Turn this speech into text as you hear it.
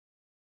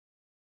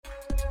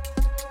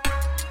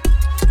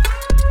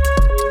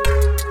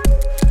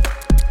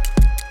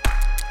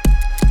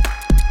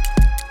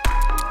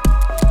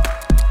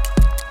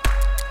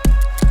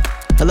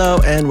Hello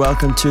and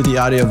welcome to The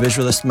Audio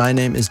Visualist. My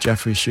name is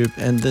Jeffrey Shoup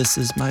and this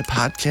is my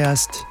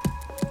podcast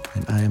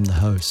and I am the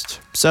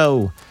host.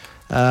 So,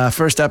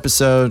 first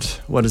episode,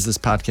 what is this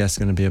podcast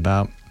going to be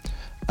about?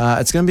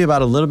 It's going to be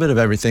about a little bit of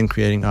everything,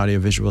 creating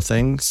audiovisual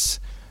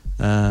things.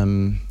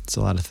 It's a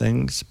lot of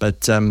things,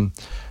 but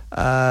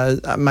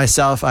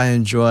myself, I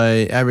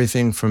enjoy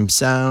everything from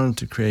sound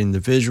to creating the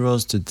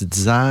visuals to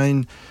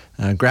design,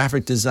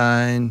 graphic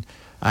design.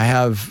 I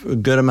have a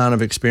good amount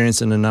of experience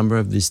in a number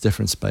of these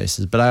different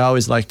spaces, but I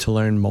always like to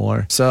learn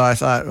more. So I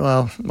thought,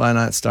 well, why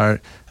not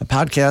start a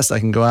podcast? I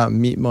can go out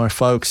and meet more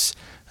folks,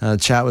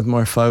 chat with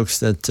more folks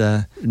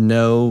that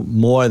know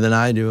more than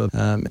I do.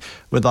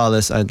 With all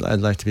this,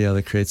 I'd like to be able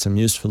to create some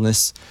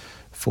usefulness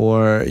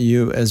for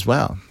you as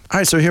well. All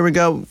right, so here we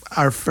go.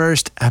 Our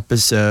first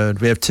episode.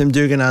 We have Tim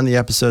Duggan on the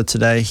episode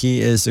today. He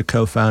is the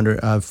co-founder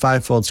of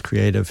Fivefolds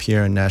Creative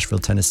here in Nashville,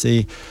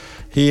 Tennessee.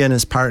 He and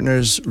his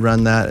partners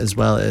run that as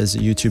well as a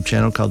YouTube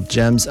channel called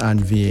Gems on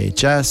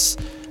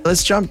VHS.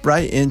 Let's jump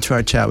right into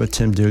our chat with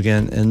Tim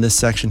Duggan. In this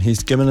section,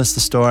 he's given us the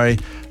story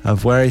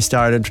of where he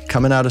started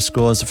coming out of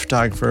school as a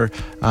photographer,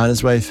 on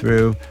his way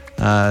through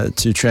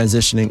to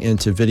transitioning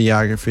into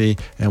videography,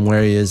 and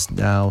where he is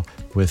now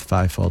with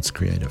Fivefolds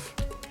Creative.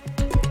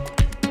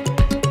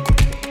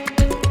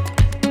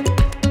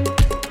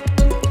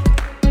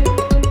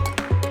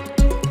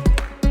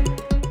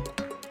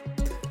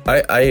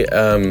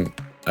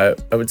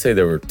 I would say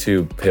there were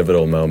two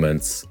pivotal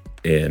moments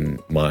in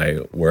my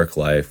work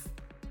life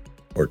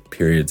or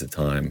periods of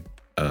time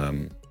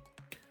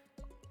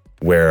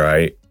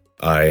where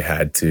I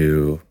had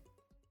to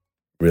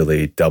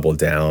really double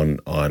down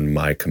on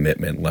my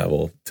commitment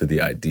level to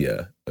the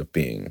idea of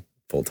being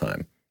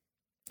full-time.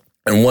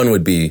 And one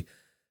would be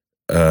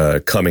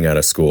coming out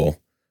of school.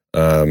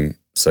 So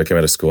I came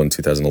out of school in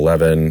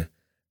 2011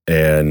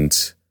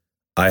 and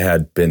I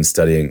had been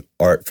studying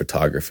art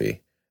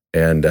photography.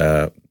 And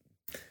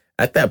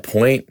at that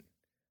point,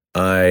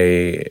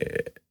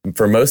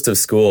 for most of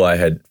school, I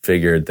had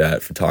figured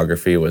that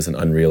photography was an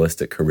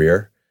unrealistic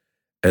career.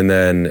 And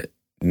then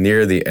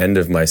near the end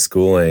of my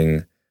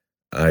schooling,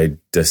 I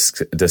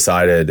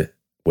decided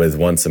with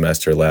one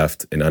semester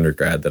left in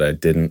undergrad that I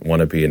didn't want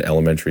to be an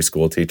elementary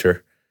school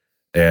teacher.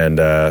 And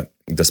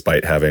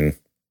despite having,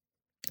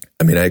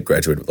 I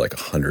graduated with like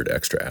 100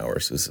 extra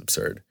hours. It was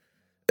absurd.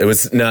 It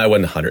wasn't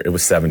 100. It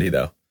was 70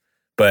 though.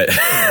 But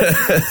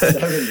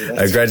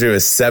I graduated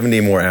with 70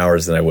 more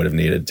hours than I would have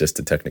needed just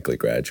to technically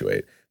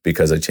graduate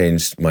because I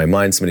changed my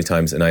mind so many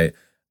times. And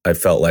I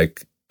felt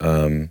like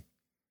the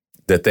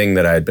thing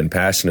that I had been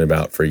passionate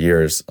about for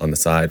years on the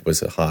side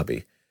was a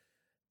hobby.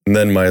 And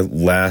then my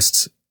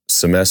last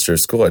semester of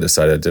school, I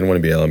decided I didn't want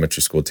to be an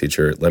elementary school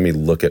teacher. Let me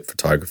look at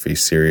photography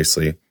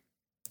seriously.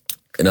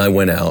 And I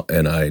went out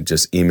and I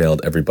just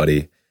emailed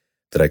everybody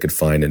that I could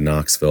find in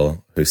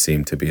Knoxville who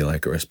seemed to be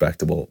like a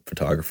respectable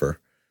photographer.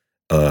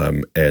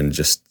 And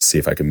just see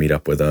if I could meet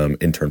up with them,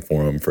 intern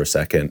for them for a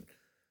second,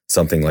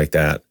 something like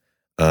that.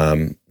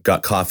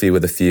 Got coffee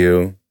with a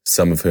few,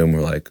 some of whom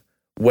were like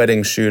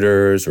wedding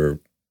shooters or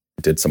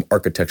did some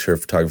architecture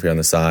photography on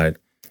the side.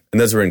 And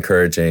those were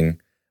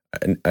encouraging.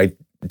 And I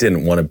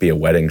didn't want to be a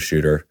wedding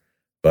shooter,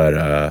 but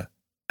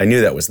I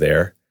knew that was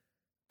there.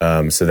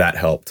 So that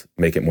helped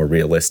make it more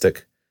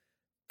realistic.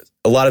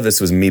 A lot of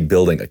this was me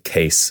building a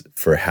case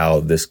for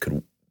how this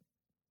could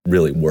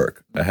really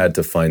work. I had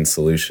to find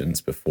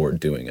solutions before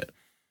doing it.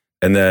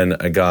 And then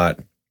I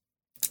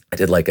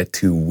did like a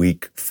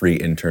 2-week free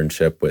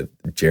internship with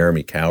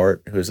Jeremy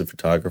Cowart, who's a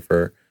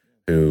photographer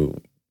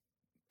who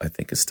I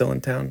think is still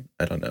in town.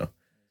 I don't know.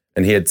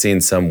 And he had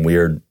seen some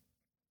weird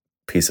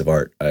piece of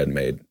art I had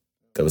made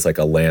that was like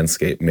a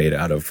landscape made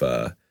out of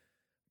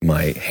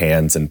my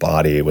hands and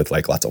body with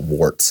like lots of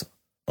warts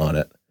on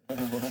it.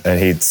 And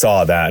he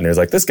saw that and he was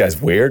like, this guy's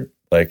weird.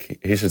 Like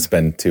he should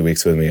spend 2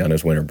 weeks with me on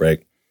his winter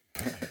break.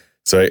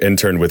 So I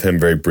interned with him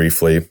very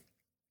briefly.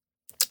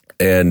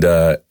 And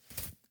that,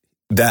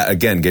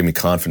 again, gave me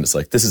confidence.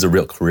 Like, this is a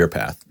real career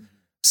path.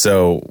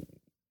 So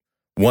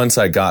once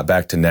I got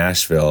back to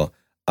Nashville,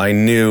 I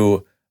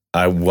knew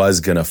I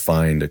was going to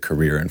find a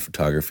career in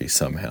photography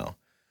somehow.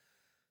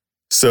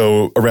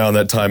 So around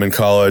that time in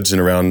college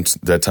and around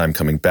that time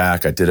coming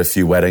back, I did a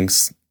few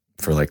weddings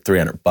for like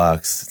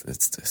 $300.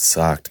 It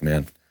sucked,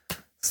 man.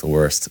 It's the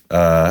worst.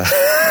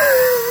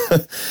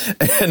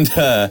 And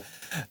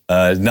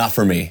not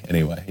for me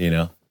anyway,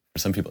 for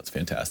some people it's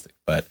fantastic,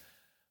 but,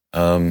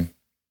 and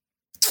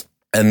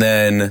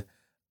then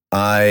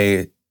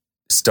I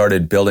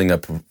started building a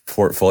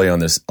portfolio on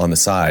the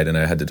side and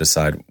I had to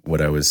decide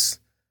what I was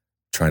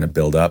trying to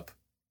build up.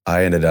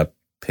 I ended up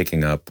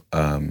picking up,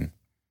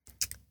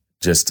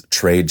 just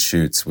trade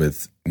shoots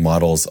with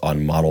models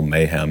on Model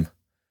Mayhem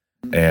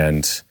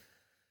and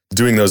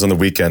doing those on the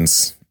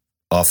weekends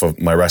off of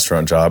my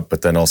restaurant job,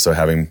 but then also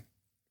having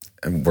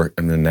I'm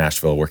in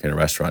Nashville working in a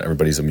restaurant.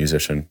 Everybody's a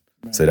musician.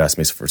 Right. So they'd ask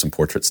me for some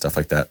portrait stuff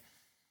like that.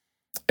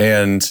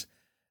 And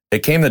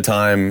it came the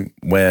time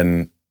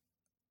when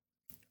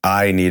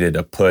I needed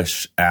a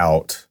push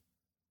out.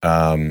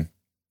 And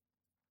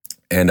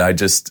I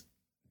just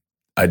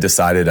I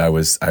decided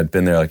I'd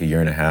been there like a year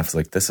and a half.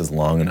 Like, this is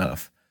long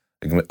enough.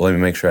 Like, let me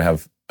make sure I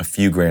have a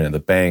few grand in the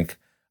bank.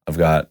 I've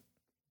got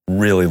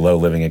really low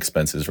living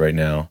expenses right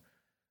now.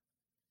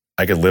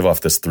 I could live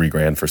off this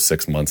 $3,000 for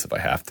 6 months if I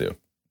have to.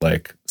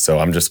 Like, so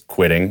I'm just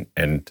quitting,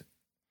 and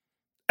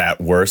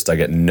at worst, I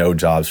get no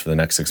jobs for the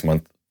next 6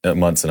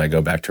 months, and I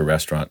go back to a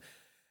restaurant.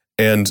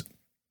 And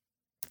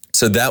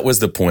so that was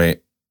the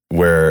point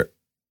where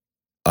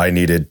I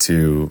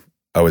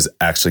was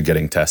actually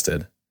getting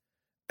tested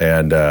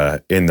and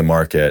in the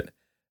market.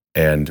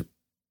 And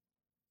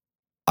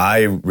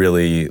I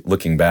really,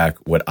 looking back,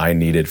 what I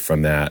needed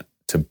from that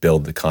to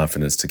build the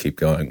confidence to keep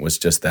going was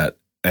just that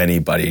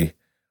anybody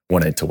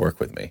wanted to work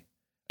with me.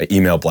 I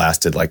email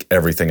blasted like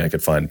everything I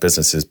could find,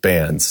 businesses,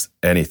 bands,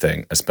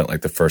 anything. I spent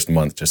like the first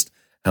month just,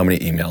 how many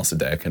emails a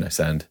day can I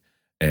send,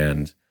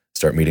 and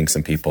start meeting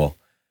some people,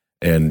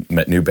 and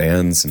met new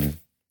bands and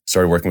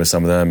started working with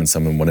some of them, and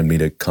some of them wanted me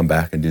to come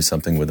back and do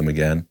something with them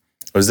again.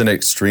 It was an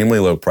extremely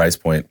low price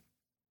point,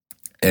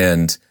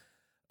 and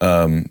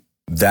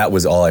that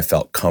was all I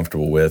felt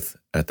comfortable with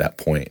at that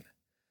point.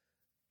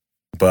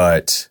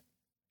 But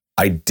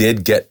I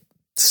did get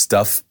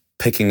stuff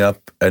picking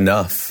up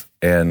enough.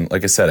 And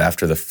like I said,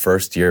 after the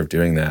first year of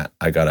doing that,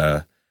 I got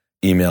a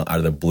email out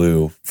of the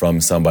blue from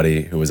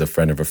somebody who was a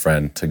friend of a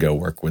friend to go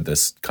work with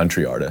this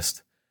country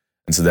artist.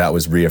 And so that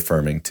was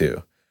reaffirming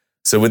too.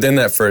 So within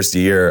that first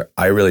year,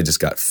 I really just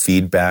got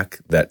feedback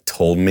that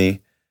told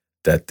me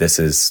that this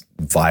is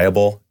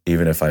viable,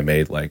 even if I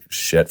made like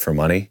shit for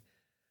money.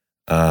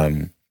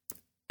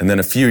 And then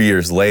a few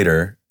years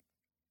later,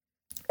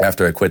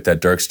 after I quit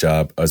that Dirks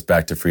job, I was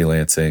back to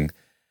freelancing,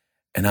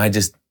 and I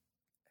just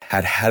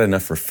had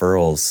enough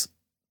referrals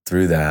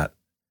through that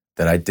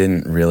I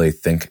didn't really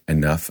think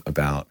enough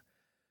about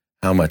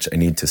how much I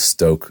need to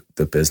stoke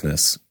the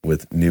business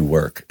with new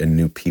work and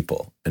new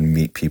people and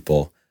meet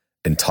people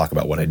and talk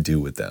about what I do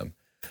with them.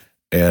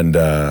 And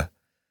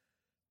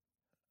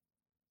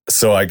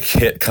so I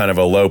hit kind of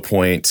a low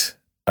point.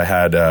 I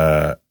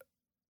had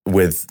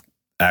with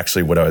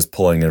actually what I was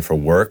pulling in for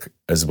work,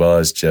 as well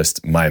as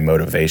just my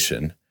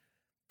motivation,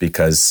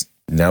 because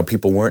now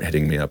people weren't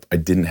hitting me up. I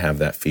didn't have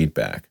that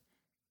feedback.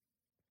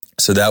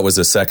 So that was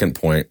a second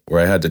point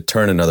where I had to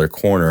turn another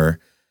corner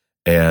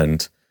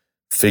and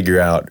figure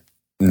out,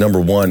 number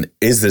one,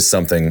 is this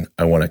something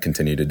I want to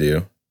continue to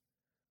do?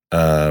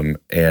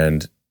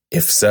 And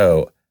if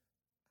so,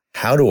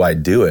 how do I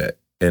do it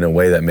in a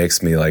way that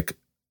makes me like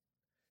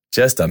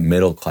just a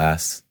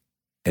middle-class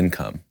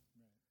income?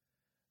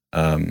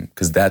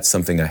 Because that's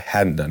something I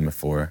hadn't done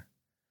before,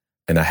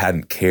 and I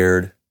hadn't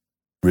cared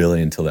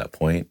really until that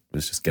point. It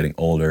was just getting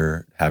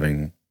older,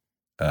 having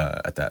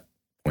at that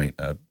point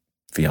a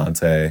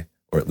fiance,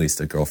 or at least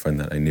a girlfriend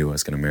that I knew I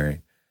was going to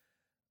marry.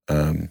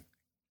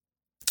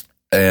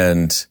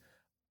 And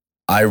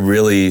I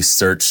really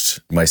searched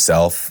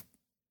myself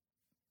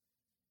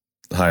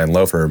high and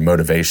low for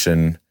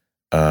motivation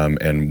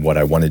and what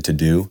I wanted to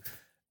do.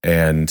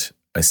 And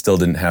I still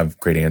didn't have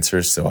great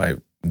answers. So I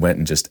went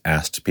and just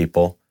asked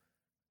people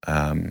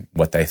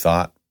what they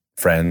thought,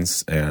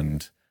 friends.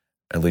 And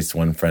at least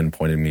one friend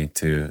pointed me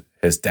to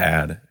his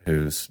dad,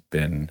 who's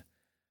been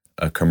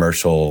a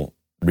commercial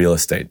real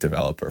estate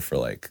developer for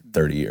like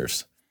 30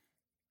 years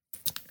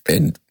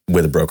and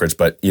with a brokerage.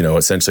 But, you know,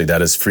 essentially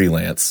that is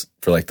freelance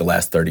for like the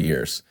last 30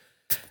 years.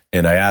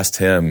 And I asked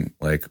him,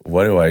 like,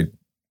 what do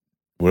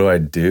I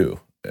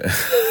do?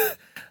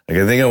 Like,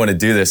 I think I want to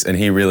do this. And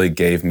he really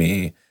gave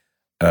me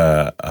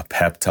a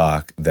pep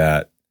talk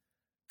that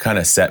kind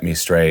of set me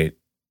straight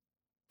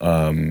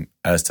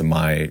as to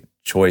my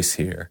choice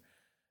here.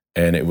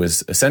 And it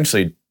was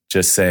essentially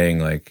just saying,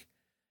 like,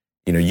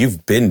 you know,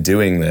 you've been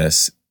doing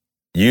this.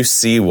 You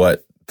see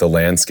what the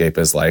landscape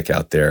is like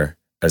out there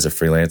as a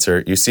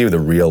freelancer. You see the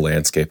real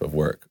landscape of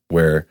work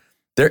where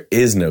there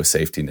is no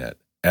safety net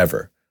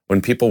ever. When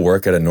people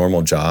work at a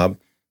normal job,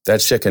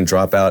 that shit can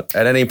drop out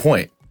at any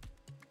point.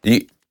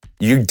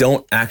 You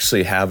don't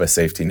actually have a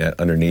safety net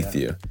underneath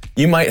you.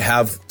 You might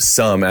have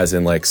some, as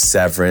in like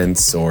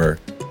severance, or,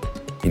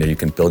 you know, you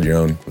can build your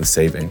own with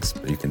savings,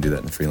 but you can do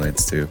that in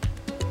freelance too.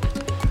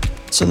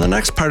 So in the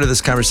next part of this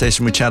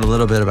conversation, we chat a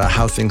little bit about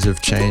how things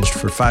have changed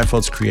for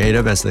Fivefold's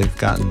creative as they've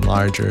gotten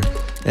larger,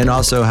 and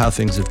also how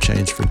things have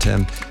changed for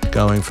Tim,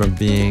 going from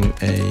being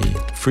a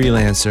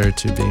freelancer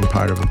to being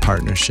part of a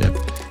partnership,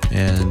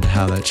 and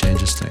how that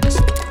changes things.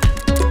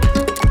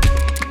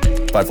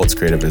 Fivefold's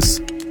creative is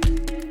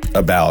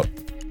about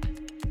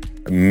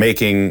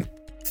making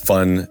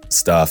fun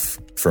stuff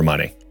for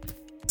money.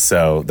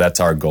 So that's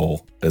our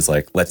goal, is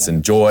like, let's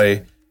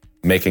enjoy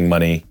making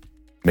money,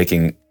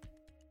 making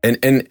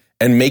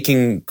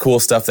cool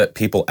stuff that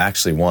people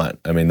actually want.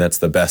 I mean, that's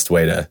the best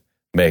way to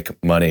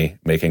make money,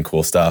 making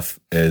cool stuff,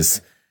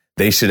 is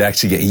they should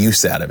actually get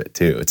use out of it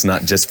too. It's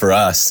not just for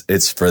us,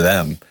 it's for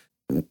them.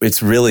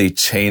 It's really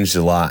changed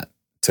a lot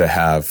to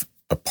have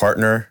a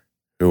partner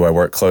who I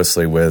work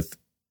closely with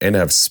and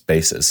have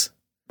spaces.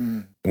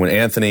 When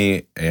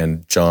Anthony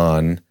and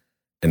John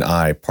and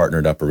I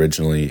partnered up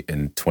originally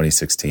in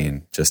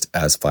 2016, just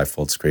as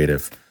Fivefold's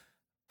Creative,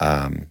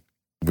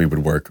 we would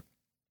work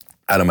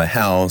out of my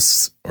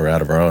house or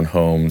out of our own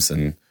homes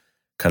and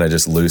kind of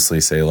just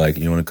loosely say, like,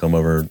 you want to come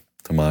over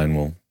to mine?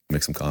 We'll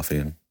make some coffee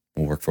and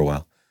we'll work for a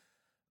while.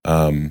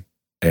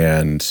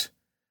 And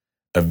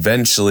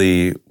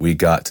eventually we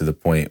got to the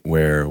point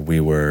where we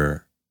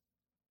were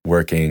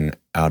working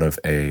out of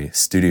a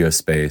studio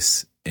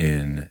space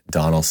in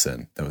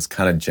Donaldson that was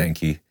kind of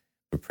janky,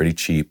 but pretty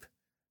cheap,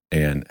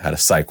 and had a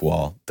cyc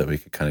wall that we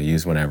could kind of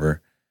use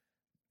whenever.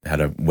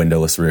 Had a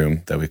windowless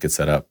room that we could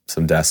set up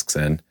some desks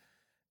in.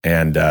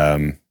 And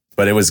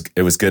but it was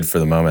good for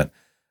the moment.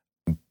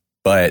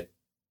 But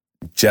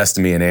just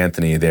me and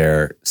Anthony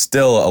there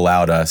still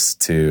allowed us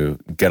to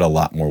get a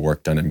lot more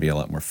work done and be a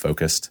lot more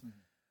focused.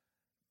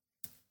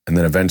 And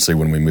then eventually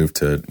when we moved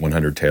to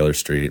 100 Taylor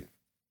Street,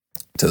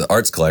 to the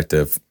Arts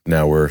Collective,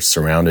 now we're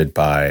surrounded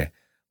by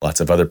lots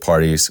of other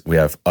parties. We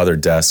have other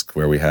desks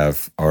where we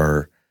have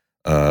our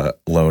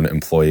lone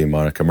employee,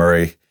 Monica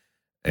Murray,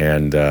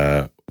 and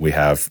we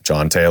have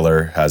John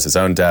Taylor has his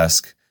own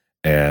desk,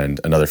 and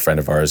another friend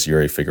of ours,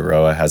 Yuri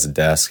Figueroa, has a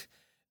desk,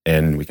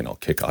 and we can all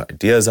kick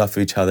ideas off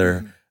of each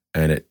other,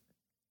 and it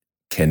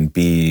can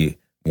be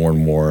more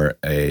and more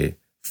a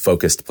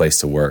focused place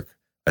to work.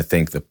 I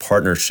think the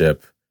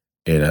partnership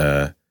in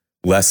a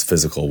less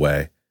physical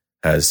way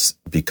has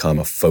become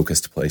a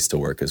focused place to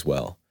work as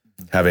well.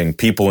 Having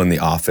people in the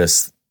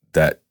office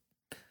that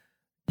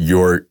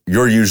you're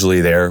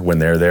usually there when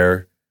they're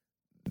there,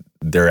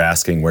 they're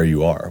asking where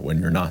you are when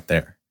you're not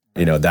there.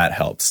 You know, that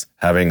helps.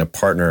 Having a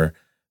partner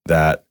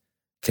that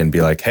can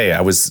be like, hey,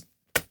 it's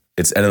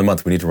end of the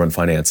month, we need to run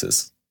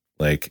finances.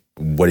 Like,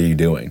 what are you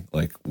doing?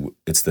 Like,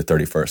 it's the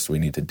 31st, we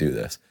need to do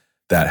this.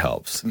 That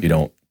helps. Mm-hmm. You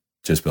don't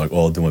just be like,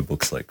 well, I'll do my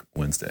books like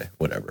Wednesday,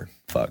 whatever,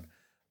 fuck.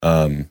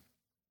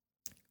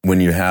 When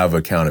you have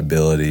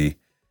accountability,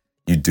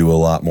 you do a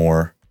lot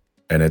more,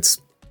 and it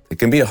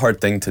can be a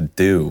hard thing to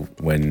do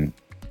when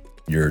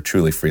you're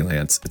truly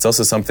freelance. It's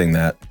also something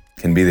that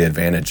can be the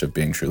advantage of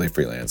being truly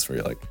freelance, where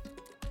you're like,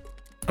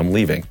 I'm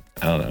leaving.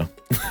 I don't know.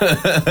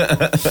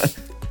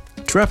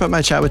 To wrap up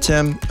my chat with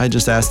Tim, I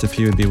just asked if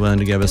he would be willing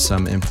to give us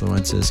some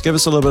influences, give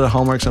us a little bit of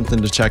homework,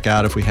 something to check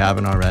out if we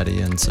haven't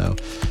already. And so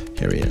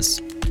here he is.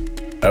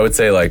 I would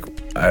say, like,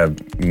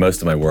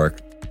 most of my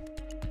work,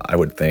 I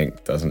would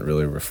think, doesn't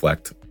really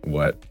reflect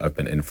what I've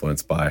been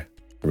influenced by,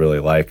 really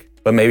like.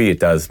 But maybe it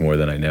does more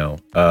than I know.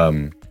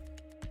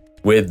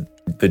 With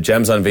the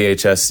Gems on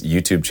VHS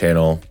YouTube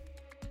channel,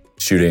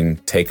 shooting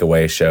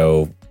takeaway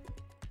show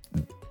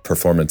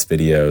performance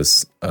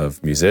videos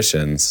of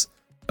musicians,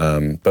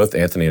 both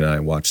Anthony and I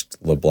watched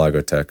La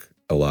Blagotech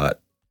a lot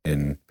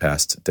in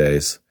past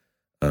days,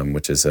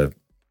 which is I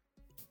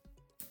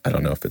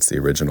don't know if it's the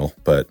original,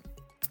 but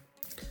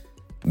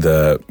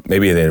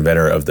maybe the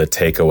inventor of the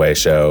takeaway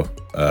show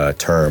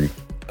term,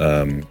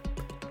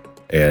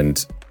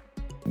 and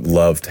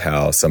loved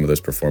how some of those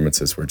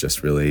performances were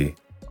just really,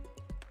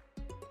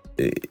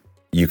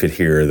 you could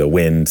hear the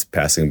wind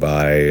passing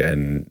by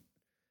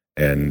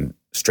and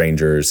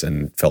strangers,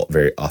 and felt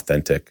very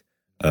authentic.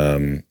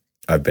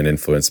 I've been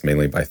influenced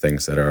mainly by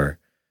things that are,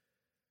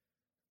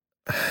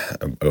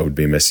 I would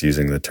be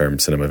misusing the term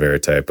cinema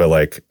verite, but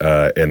like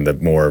in the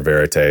more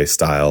verite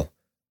style,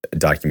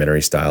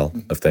 documentary style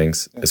of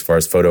things, as far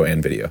as photo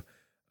and video.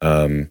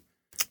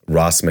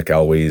 Ross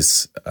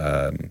McElwey's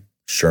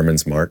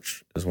Sherman's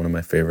March is one of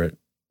my favorite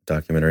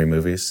documentary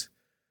movies,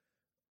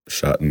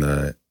 shot in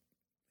the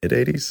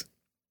mid-'80s.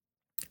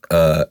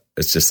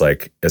 It's just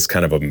like, it's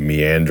kind of a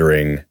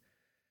meandering,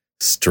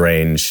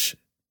 strange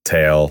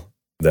tale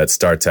that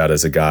starts out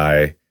as a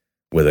guy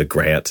with a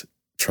grant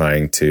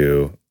trying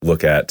to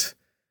look at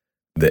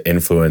the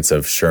influence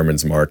of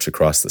Sherman's March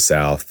across the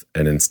South,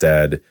 and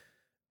instead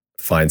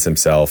finds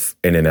himself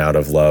in and out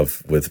of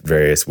love with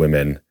various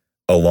women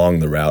along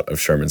the route of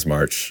Sherman's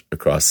March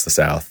across the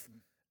South,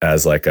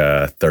 as like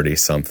a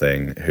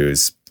 30-something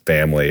whose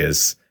family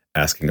is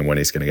asking him when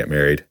he's going to get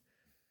married.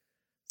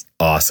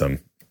 Awesome.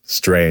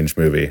 Strange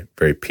movie.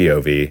 Very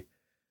POV.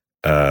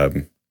 I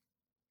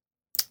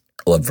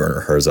love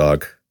Werner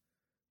Herzog.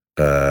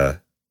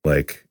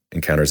 Like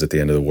Encounters at the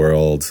End of the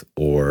World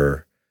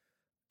or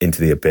Into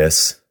the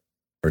Abyss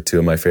are two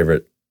of my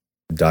favorite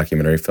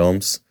documentary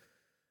films.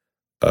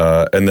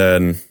 And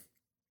then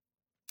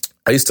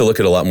I used to look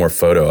at a lot more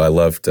photo. I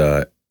loved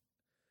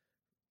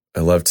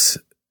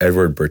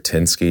Edward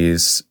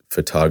Bertinsky's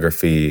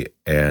photography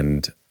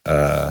and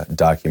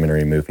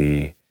documentary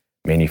movie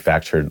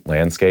Manufactured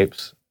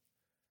Landscapes.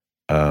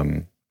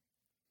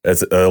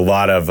 It's a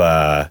lot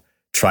of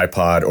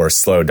tripod or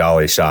slow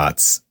dolly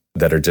shots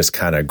that are just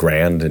kind of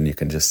grand, and you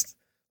can just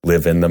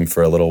live in them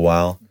for a little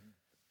while.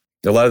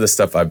 A lot of the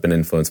stuff I've been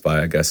influenced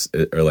by, I guess,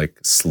 are like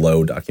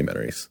slow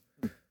documentaries.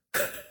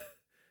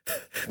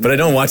 But I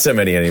don't watch that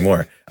many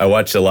anymore. I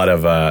watch a lot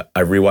of, I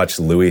rewatch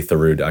Louis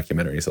Theroux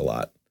documentaries a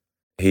lot.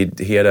 He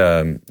had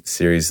a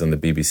series on the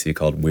BBC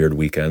called Weird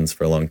Weekends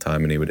for a long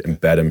time, and he would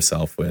embed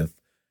himself with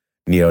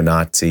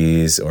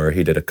neo-Nazis, or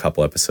he did a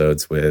couple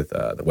episodes with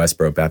the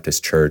Westboro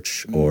Baptist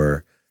Church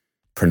or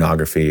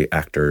pornography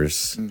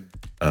actors.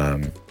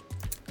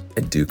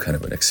 And do kind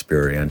of an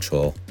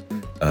experiential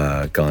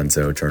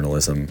gonzo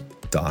journalism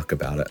doc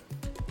about it.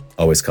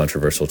 Always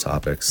controversial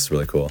topics.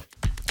 Really cool.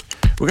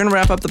 We're going to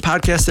wrap up the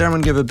podcast there. I'm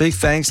going to give a big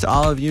thanks to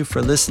all of you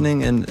for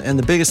listening. And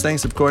the biggest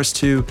thanks, of course,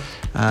 to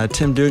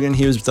Tim Duggan.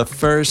 He was the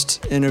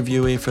first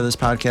interviewee for this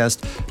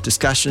podcast,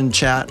 discussion,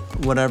 chat,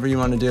 whatever you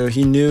want to do.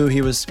 He knew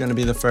he was going to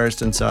be the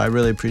first. And so I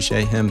really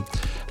appreciate him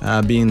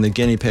being the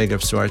guinea pig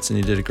of sorts. And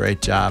he did a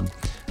great job.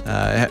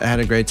 I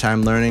had a great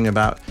time learning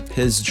about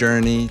his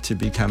journey to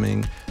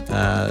becoming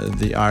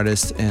the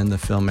artist and the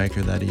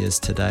filmmaker that he is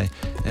today.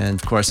 And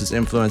of course, his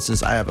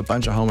influences. I have a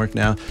bunch of homework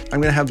now.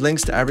 I'm going to have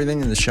links to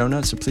everything in the show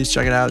notes, so please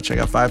check it out. Check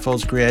out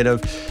Fivefold's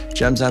Creative,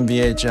 Gems on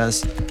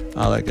VHS,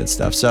 all that good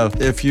stuff. So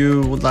if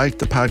you would like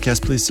the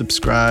podcast, please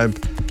subscribe,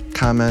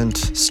 comment,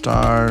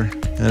 star,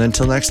 and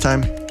until next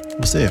time,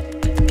 we'll see you.